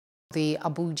The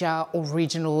Abuja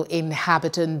Original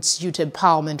Inhabitants Youth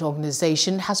Empowerment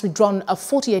Organization has withdrawn a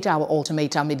 48-hour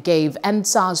ultimatum it gave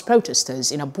ENDSARS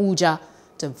protesters in Abuja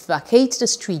to vacate the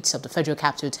streets of the Federal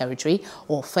Capital Territory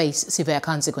or face severe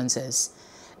consequences.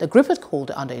 The group had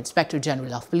called on the Inspector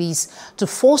General of Police to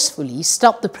forcefully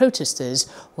stop the protesters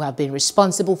who have been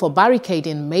responsible for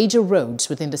barricading major roads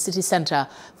within the city center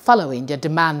following their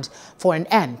demand for an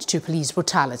end to police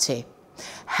brutality.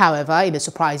 However, in a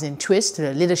surprising twist,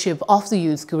 the leadership of the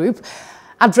youth group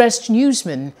addressed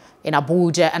newsmen in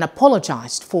Abuja and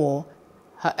apologized for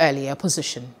her earlier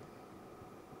position.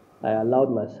 I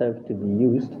allowed myself to be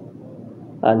used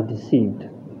and deceived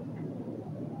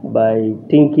by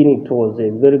thinking it was a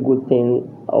very good thing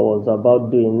I was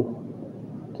about doing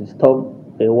to stop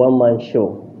a one-man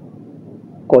show,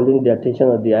 calling the attention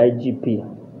of the IGP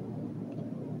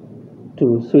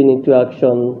to swing into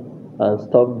action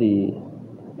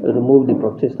and remove the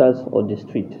protesters on the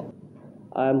street.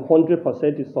 I am 100%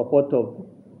 in support of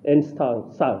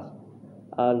ENDSARS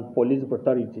and police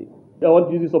brutality. I want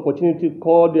to use this opportunity to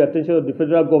call the attention of the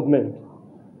federal government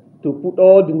to put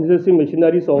all the necessary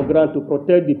machineries on ground to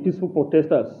protect the peaceful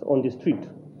protesters on the street.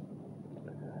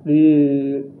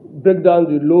 They break down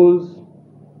the laws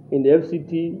in the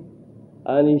FCT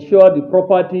and ensure the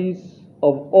properties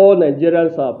of all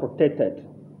Nigerians are protected.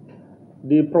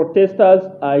 The protesters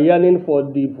are yearning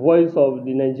for the voice of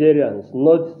the Nigerians,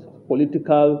 not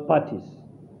political parties.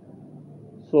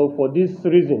 So for these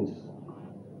reasons,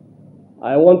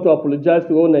 I want to apologize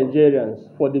to all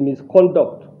Nigerians for the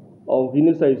misconduct of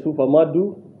Yunusa Yusuf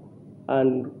Amadu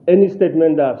and any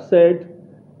statement that I've said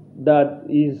that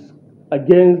is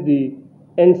against the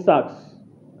ENDSARS.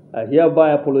 I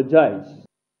hereby apologize.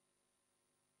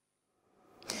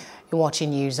 You're watching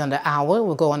News on the Hour.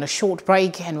 We'll go on a short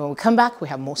break, and when we come back, we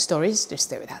have more stories. Just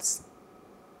stay with us.